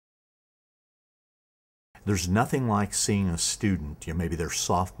There's nothing like seeing a student, maybe their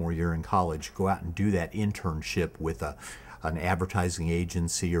sophomore year in college, go out and do that internship with an advertising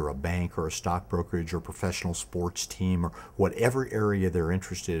agency or a bank or a stock brokerage or professional sports team or whatever area they're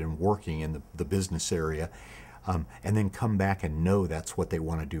interested in working in the business area, and then come back and know that's what they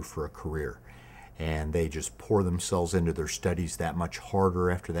want to do for a career. And they just pour themselves into their studies that much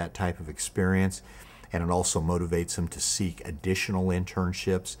harder after that type of experience, and it also motivates them to seek additional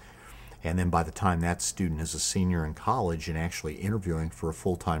internships. And then by the time that student is a senior in college and actually interviewing for a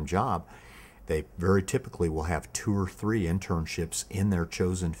full-time job, they very typically will have 2 or 3 internships in their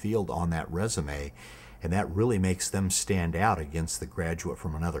chosen field on that resume, and that really makes them stand out against the graduate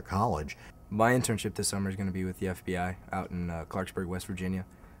from another college. My internship this summer is going to be with the FBI out in Clarksburg, West Virginia.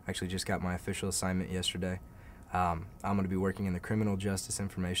 I actually just got my official assignment yesterday. I'm going to be working in the Criminal Justice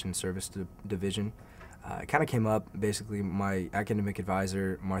Information Service Division. It kind of came up, basically, my academic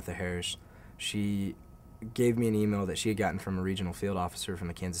advisor, Martha Harris, she gave me an email that she had gotten from a regional field officer from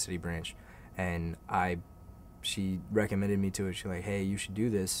the Kansas City branch, and she recommended me to it. She's like, hey, you should do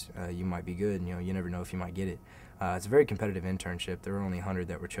this. You might be good. You never know if you might get it. It's a very competitive internship. There were only 100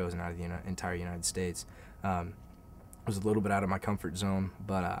 that were chosen out of the entire United States. It was a little bit out of my comfort zone,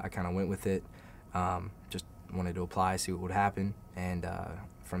 but I kind of went with it. Just wanted to apply, see what would happen, and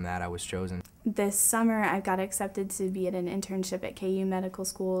from that I was chosen. This summer I got accepted to be at an internship at KU Medical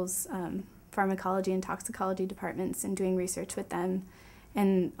School's pharmacology and toxicology departments and doing research with them.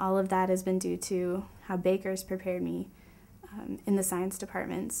 And all of that has been due to how Baker's prepared me in the science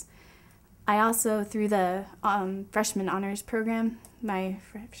departments. I also, through the freshman honors program, my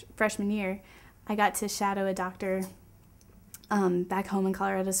freshman year, I got to shadow a doctor back home in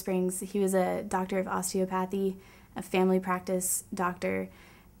Colorado Springs. He was a doctor of osteopathy, a family practice doctor,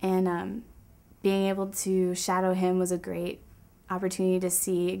 and being able to shadow him was a great opportunity to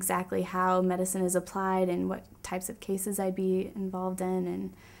see exactly how medicine is applied and what types of cases I'd be involved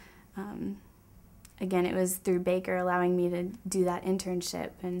in. And again, it was through Baker allowing me to do that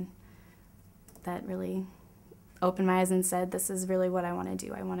internship, and that really opened my eyes and said, this is really what I want to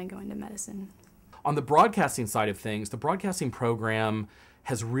do. I want to go into medicine. On the broadcasting side of things, the broadcasting program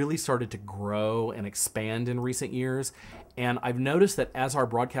has really started to grow and expand in recent years. And I've noticed that as our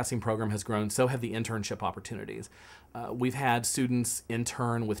broadcasting program has grown, so have the internship opportunities. We've had students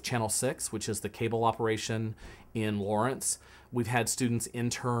intern with Channel 6, which is the cable operation in Lawrence. We've had students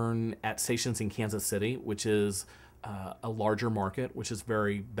intern at stations in Kansas City, which is a larger market, which is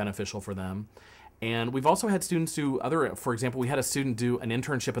very beneficial for them. And we've also had students do for example, we had a student do an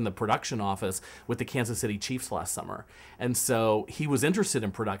internship in the production office with the Kansas City Chiefs last summer. And so he was interested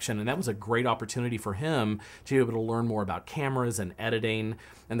in production, and that was a great opportunity for him to be able to learn more about cameras and editing.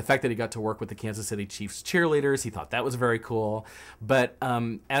 And the fact that he got to work with the Kansas City Chiefs cheerleaders, he thought that was very cool. But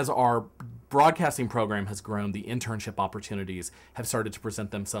as our broadcasting program has grown, the internship opportunities have started to present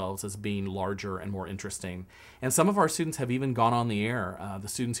themselves as being larger and more interesting. And some of our students have even gone on the air. The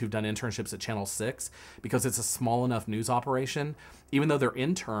students who've done internships at Channel 6, because it's a small enough news operation, even though they're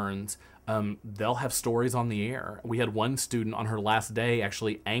interns, they'll have stories on the air. We had one student on her last day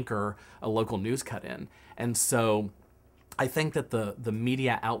actually anchor a local news cut-in. And so I think that the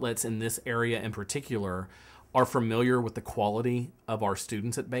media outlets in this area in particular are familiar with the quality of our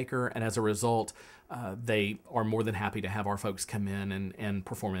students at Baker, and as a result, they are more than happy to have our folks come in and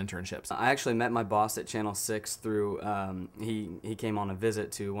perform internships. I actually met my boss at Channel 6 through, he came on a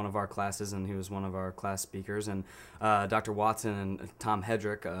visit to one of our classes, and he was one of our class speakers, and Dr. Watson and Tom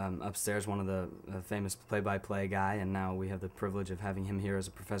Hedrick upstairs, one of the famous play-by-play guy, and now we have the privilege of having him here as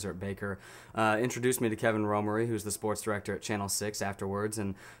a professor at Baker, introduced me to Kevin Romery, who's the sports director at Channel 6 afterwards,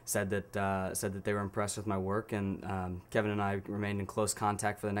 and said that they were impressed with my work, and Kevin and I remained in close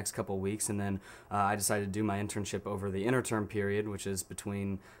contact for the next couple of weeks, and then I decided to do my internship over the interterm period, which is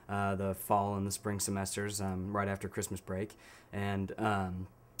between the fall and the spring semesters, right after Christmas break. And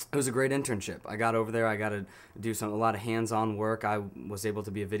it was a great internship. I got over there, I got to do a lot of hands-on work. I was able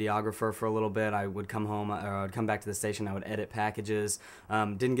to be a videographer for a little bit. I would come home, or I'd come back to the station, I would edit packages.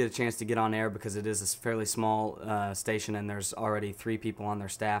 Didn't get a chance to get on air because it is a fairly small station, and there's already 3 people on their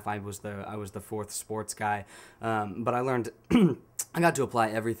staff. I was the 4th sports guy. But I learned I got to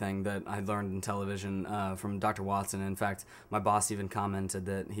apply everything that I learned in television from Dr. Watson. In fact, my boss even commented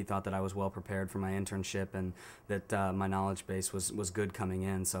that he thought that I was well prepared for my internship, and that my knowledge base was good coming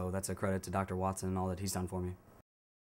in. So that's a credit to Dr. Watson and all that he's done for me.